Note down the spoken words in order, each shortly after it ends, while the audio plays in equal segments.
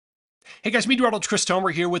Hey guys, Meteorologist Chris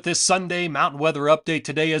Tomer here with this Sunday mountain weather update.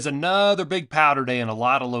 Today is another big powder day in a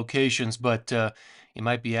lot of locations, but you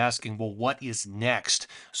might be asking, well, what is next?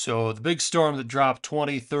 So the big storm that dropped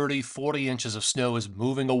 20, 30, 40 inches of snow is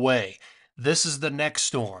moving away. This is the next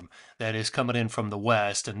storm that is coming in from the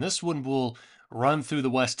west, and this one will run through the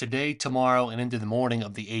west today, tomorrow, and into the morning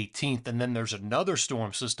of the 18th. And then there's another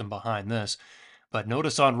storm system behind this. But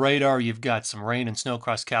notice on radar, you've got some rain and snow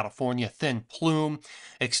across California, thin plume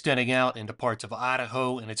extending out into parts of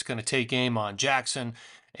Idaho, and it's going to take aim on Jackson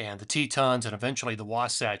and the Tetons and eventually the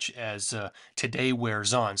Wasatch as today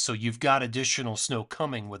wears on. So you've got additional snow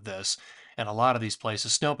coming with this, and a lot of these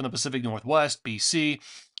places. Snow up in the Pacific Northwest, BC,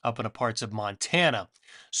 up into parts of Montana.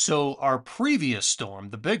 So our previous storm,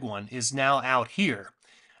 the big one, is now out here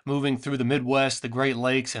moving through the Midwest, the Great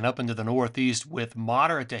Lakes, and up into the Northeast with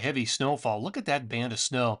moderate to heavy snowfall. Look at that band of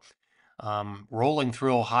snow rolling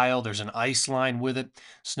through Ohio. There's an ice line with it.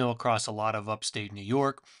 Snow across a lot of upstate New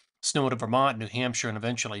York, snow to Vermont, New Hampshire, and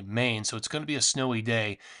eventually Maine. So it's going to be a snowy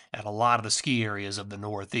day at a lot of the ski areas of the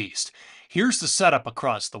Northeast. Here's the setup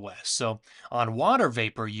across the West. So on water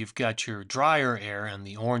vapor, you've got your drier air and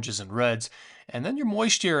the oranges and reds, and then your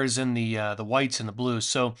moisture is in the whites and the blues.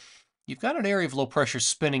 So you've got an area of low pressure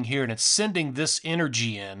spinning here, and it's sending this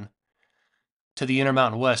energy in to the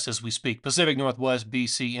Intermountain West as we speak. Pacific Northwest,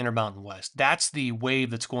 BC, Intermountain West. That's the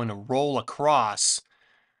wave that's going to roll across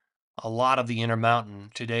a lot of the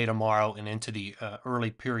Intermountain today, tomorrow, and into the early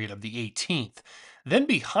period of the 18th. Then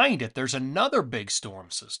behind it, there's another big storm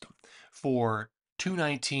system for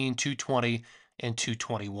 219, 220, and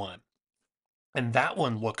 221. And that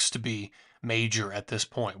one looks to be major at this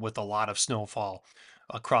point with a lot of snowfall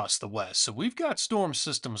across the west. So we've got storm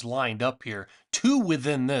systems lined up here, two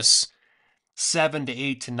within this 7 to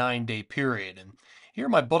 8 to 9 day period. And here are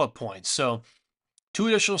my bullet points. So two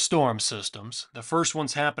additional storm systems. The first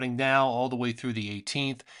one's happening now all the way through the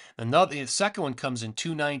 18th. The second one comes in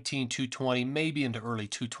 219, 220, maybe into early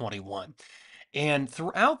 221. And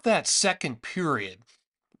throughout that second period,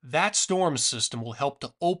 that storm system will help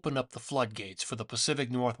to open up the floodgates for the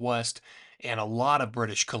Pacific Northwest and a lot of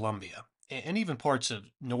British Columbia and even parts of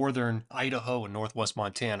northern Idaho and northwest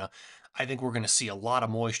Montana. I think we're going to see a lot of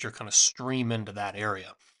moisture kind of stream into that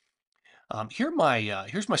area. Here's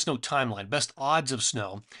my snow timeline. Best odds of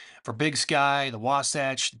snow for Big Sky, the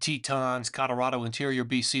Wasatch, the Tetons, Colorado, Interior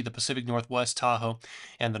BC, the Pacific Northwest, Tahoe,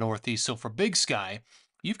 and the Northeast. So for Big Sky,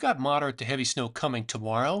 you've got moderate to heavy snow coming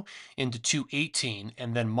tomorrow into 218,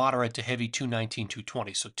 and then moderate to heavy 219,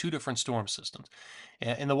 220. So two different storm systems.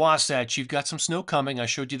 In the Wasatch, you've got some snow coming. I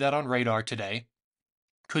showed you that on radar today.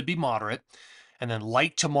 Could be moderate, and then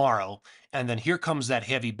light tomorrow. And then here comes that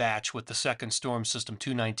heavy batch with the second storm system,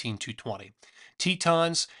 219, 220.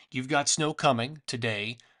 Tetons, you've got snow coming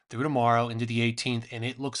today through tomorrow into the 18th, and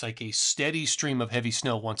it looks like a steady stream of heavy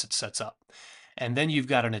snow once it sets up. And then you've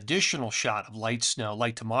got an additional shot of light snow,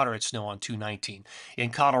 light to moderate snow on 219. In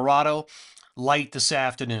Colorado, light this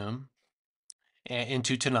afternoon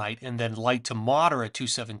into tonight, and then light to moderate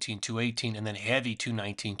 217, 218, and then heavy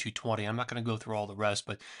 219, 220. I'm not going to go through all the rest,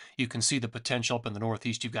 but you can see the potential up in the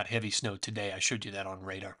Northeast. You've got heavy snow today. I showed you that on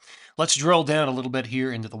radar. Let's drill down a little bit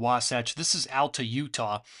here into the Wasatch. This is Alta,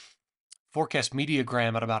 Utah. Forecast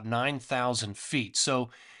mediagram at about 9,000 feet. So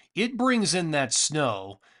it brings in that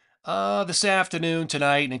snow this afternoon,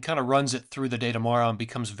 tonight, and it kind of runs it through the day tomorrow and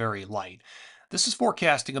becomes very light. This is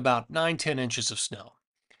forecasting about 9-10 inches of snow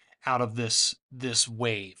out of this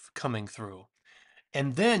wave coming through.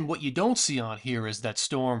 And then what you don't see on here is that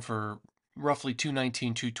storm for roughly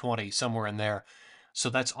 219, 220, somewhere in there.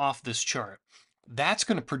 So that's off this chart. That's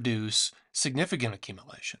going to produce significant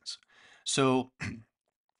accumulations. So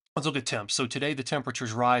let's look at temps. So today the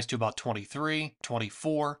temperatures rise to about 23,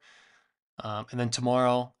 24, and then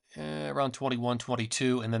tomorrow around 21,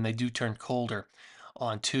 22, and then they do turn colder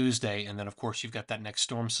on Tuesday. And then, of course, you've got that next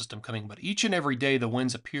storm system coming. But each and every day, the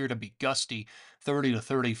winds appear to be gusty, 30 to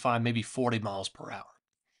 35, maybe 40 miles per hour.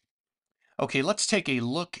 Okay, let's take a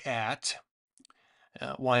look at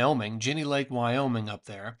Wyoming, Jenny Lake, Wyoming up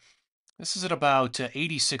there. This is at about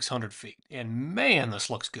 8,600 feet. And man, this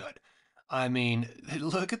looks good. I mean,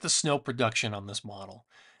 look at the snow production on this model.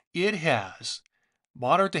 It has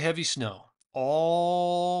moderate to heavy snow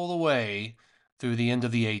all the way through the end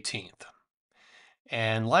of the 18th.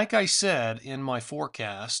 And like I said in my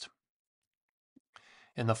forecast,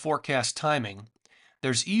 in the forecast timing,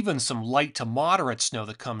 there's even some light to moderate snow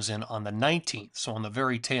that comes in on the 19th, so on the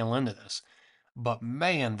very tail end of this. But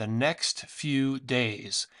man, the next few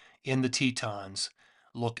days in the Tetons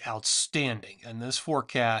look outstanding. And this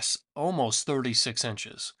forecasts almost 36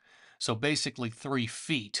 inches. So basically 3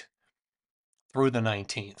 feet through the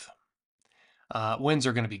 19th. Winds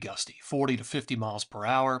are going to be gusty, 40 to 50 miles per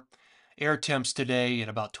hour. Air temps today at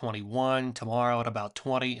about 21, tomorrow at about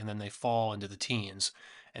 20, and then they fall into the teens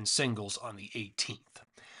and singles on the 18th.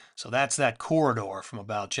 So that's that corridor from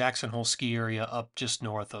about Jackson Hole ski area up just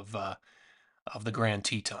north of the Grand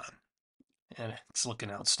Teton. And it's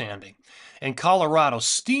looking outstanding. In Colorado,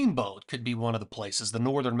 Steamboat could be one of the places. The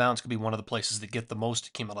northern mountains could be one of the places that get the most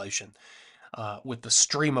accumulation, with the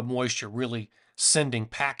stream of moisture really sending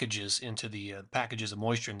packages of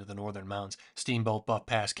moisture into the northern mountains. Steamboat, Buff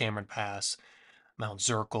Pass, Cameron Pass, Mount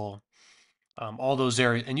Zirkle, all those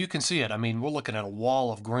areas. And you can see it. I mean, we're looking at a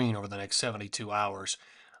wall of green over the next 72 hours.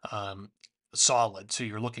 Um, Solid. So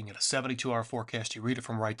you're looking at a 72-hour forecast. You read it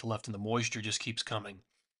from right to left, and the moisture just keeps coming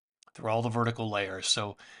through all the vertical layers.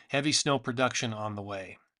 So heavy snow production on the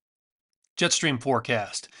way. Jet stream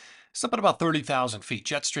forecast. It's up at about 30,000 feet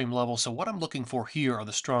jet stream level. So what I'm looking for here are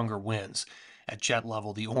the stronger winds at jet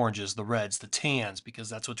level, the oranges, the reds, the tans, because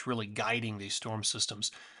that's what's really guiding these storm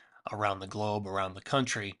systems around the globe, around the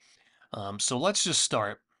country. So let's just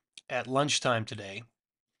start at lunchtime today.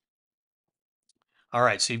 All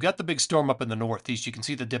right, so you've got the big storm up in the northeast. You can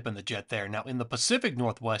see the dip in the jet there. Now in the Pacific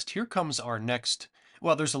Northwest, here comes our next.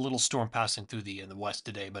 Well, there's a little storm passing through in the west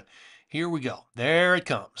today, but here we go. There it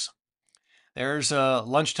comes. There's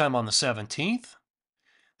lunchtime on the 17th.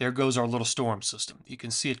 There goes our little storm system. You can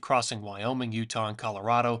see it crossing Wyoming, Utah, and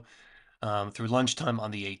Colorado through lunchtime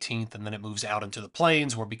on the 18th, and then it moves out into the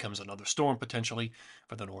plains where it becomes another storm potentially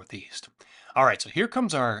for the northeast. All right, so here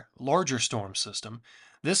comes our larger storm system.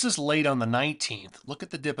 This is late on the 19th. Look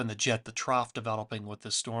at the dip in the jet, the trough developing with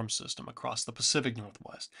this storm system across the Pacific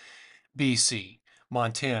Northwest. BC,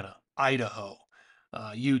 Montana, Idaho,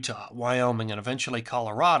 Utah, Wyoming, and eventually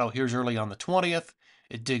Colorado. Here's early on the 20th.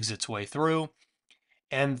 It digs its way through.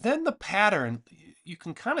 And then the pattern, you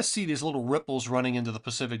can kind of see these little ripples running into the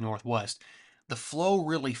Pacific Northwest. The flow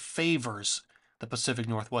really favors the Pacific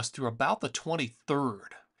Northwest through about the 23rd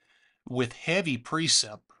with heavy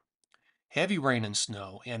precip, heavy rain and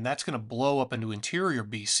snow, and that's going to blow up into interior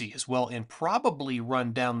BC as well and probably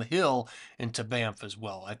run down the hill into Banff as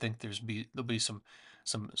well. I think there'll be some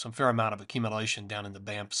fair amount of accumulation down in the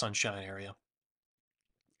Banff Sunshine area.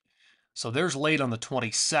 So there's late on the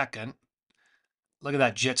 22nd. Look at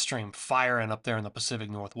that jet stream firing up there in the Pacific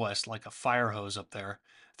Northwest like a fire hose up there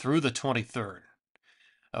through the 23rd.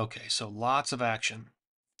 Okay, so lots of action.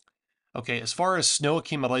 Okay, as far as snow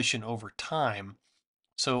accumulation over time,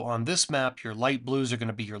 so on this map, your light blues are going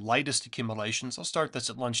to be your lightest accumulations. I'll start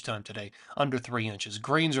this at lunchtime today, under 3 inches.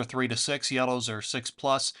 Greens are 3 to 6, yellows are 6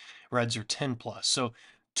 plus, reds are 10 plus. So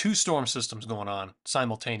two storm systems going on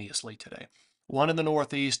simultaneously today. One in the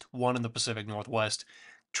northeast, one in the Pacific Northwest,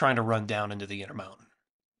 trying to run down into the Intermountain.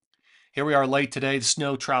 Here we are late today. The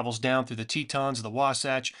snow travels down through the Tetons, the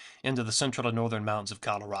Wasatch, into the central and northern mountains of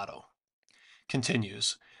Colorado.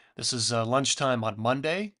 Continues. This is lunchtime on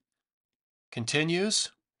Monday.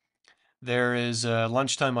 Continues. There is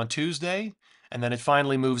lunchtime on Tuesday, and then it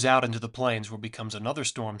finally moves out into the plains where it becomes another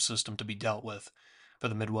storm system to be dealt with for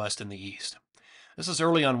the Midwest and the East. This is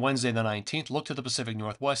early on Wednesday the 19th. Look to the Pacific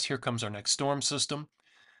Northwest. Here comes our next storm system.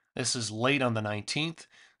 This is late on the 19th.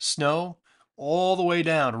 Snow all the way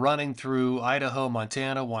down, running through Idaho,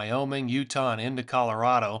 Montana, Wyoming, Utah, and into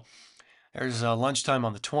Colorado. There's lunchtime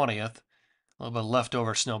on the 20th. A little bit of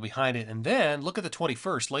leftover snow behind it. And then look at the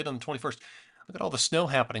 21st, late on the 21st. Look at all the snow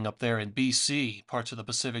happening up there in BC, parts of the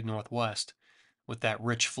Pacific Northwest, with that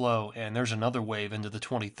rich flow. And there's another wave into the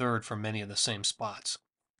 23rd from many of the same spots.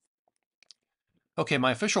 Okay,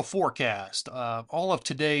 my official forecast, all of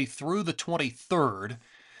today through the 23rd.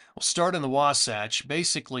 We'll start in the Wasatch,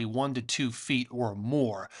 basically 1 to 2 feet or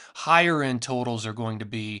more. Higher end totals are going to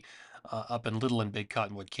be up in Little and Big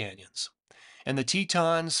Cottonwood Canyons. And the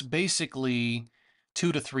Tetons, basically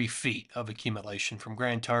 2 to 3 feet of accumulation from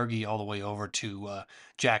Grand Targhee all the way over to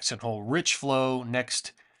Jackson Hole. Rich flow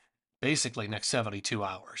basically next 72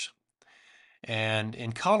 hours. And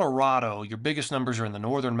in Colorado, your biggest numbers are in the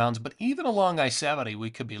northern mountains, but even along I-70,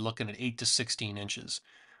 we could be looking at 8 to 16 inches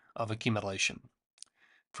of accumulation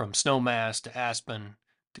from Snowmass to Aspen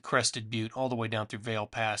to Crested Butte, all the way down through Vail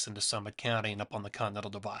Pass into Summit County and up on the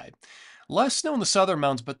Continental Divide. Less snow in the southern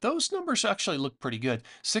mountains, but those numbers actually look pretty good.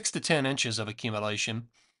 6 to 10 inches of accumulation,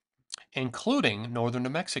 including northern New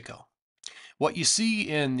Mexico. What you see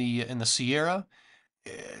in the Sierra,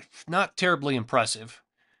 not terribly impressive,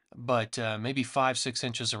 but maybe 5, 6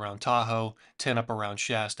 inches around Tahoe, 10 up around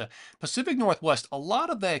Shasta. Pacific Northwest, a lot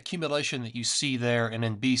of the accumulation that you see there and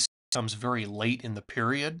in BC comes very late in the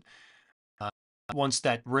period. Once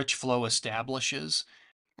that rich flow establishes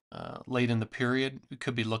late in the period, we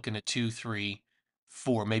could be looking at 2, 3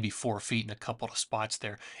 maybe 4 feet in a couple of spots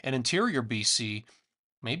there. And interior BC,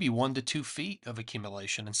 maybe 1 to 2 feet of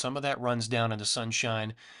accumulation. And some of that runs down into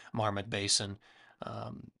Sunshine, Marmot Basin.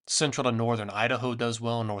 Central to northern Idaho does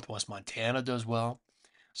well. Northwest Montana does well.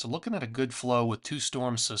 So looking at a good flow with two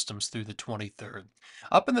storm systems through the 23rd.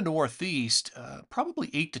 Up in the northeast, probably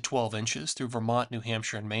 8 to 12 inches through Vermont, New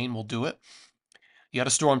Hampshire, and Maine will do it. You had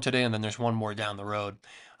a storm today, and then there's one more down the road.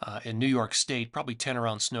 In New York State, probably 10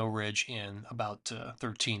 around Snow Ridge and about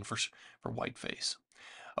 13 for Whiteface.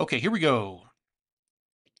 Okay, here we go.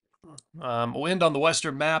 We'll end on the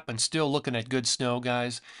western map and still looking at good snow,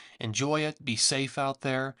 guys. Enjoy it. Be safe out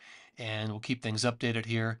there, and we'll keep things updated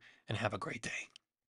here and have a great day.